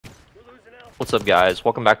What's up guys,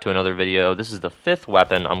 welcome back to another video. This is the fifth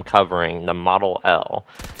weapon I'm covering, the Model L.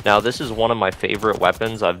 Now this is one of my favorite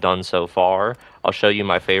weapons I've done so far. I'll show you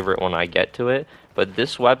my favorite when I get to it, but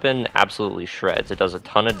this weapon absolutely shreds. It does a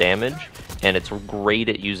ton of damage, and it's great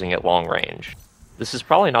at using at long range. This is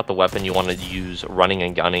probably not the weapon you want to use running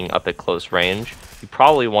and gunning up at close range. You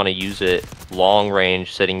probably want to use it long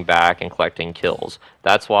range, sitting back and collecting kills.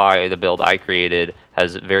 That's why the build I created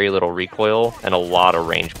has very little recoil and a lot of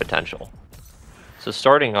range potential. So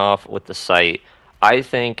starting off with the sight, I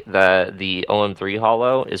think that the OM3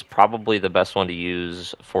 Hollow is probably the best one to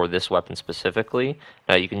use for this weapon specifically.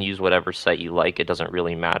 Now you can use whatever sight you like, it doesn't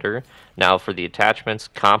really matter. Now for the attachments,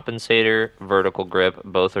 compensator, vertical grip,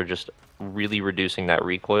 both are just really reducing that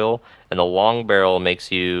recoil, and the long barrel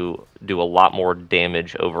makes you do a lot more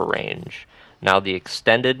damage over range. Now the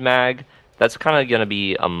extended mag, that's kind of going to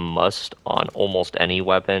be a must on almost any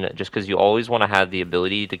weapon, just because you always want to have the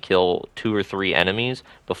ability to kill 2 or 3 enemies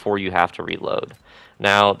before you have to reload.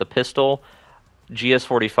 Now, the pistol,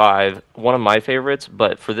 GS45, one of my favorites,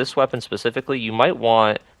 but for this weapon specifically, you might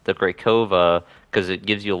want the Grakova because it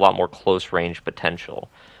gives you a lot more close range potential.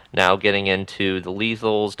 Now, getting into the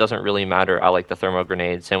lethals doesn't really matter. I like the thermo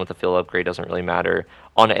grenade. Same with the fill upgrade, doesn't really matter.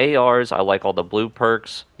 On ARs, I like all the blue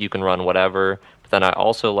perks. You can run whatever. But then I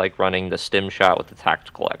also like running the stim shot with the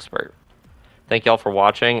tactical expert. Thank y'all for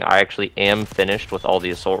watching. I actually am finished with all the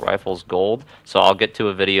assault rifles gold, so I'll get to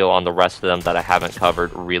a video on the rest of them that I haven't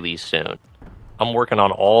covered really soon. I'm working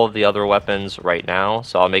on all of the other weapons right now,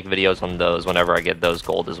 so I'll make videos on those whenever I get those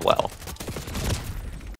gold as well.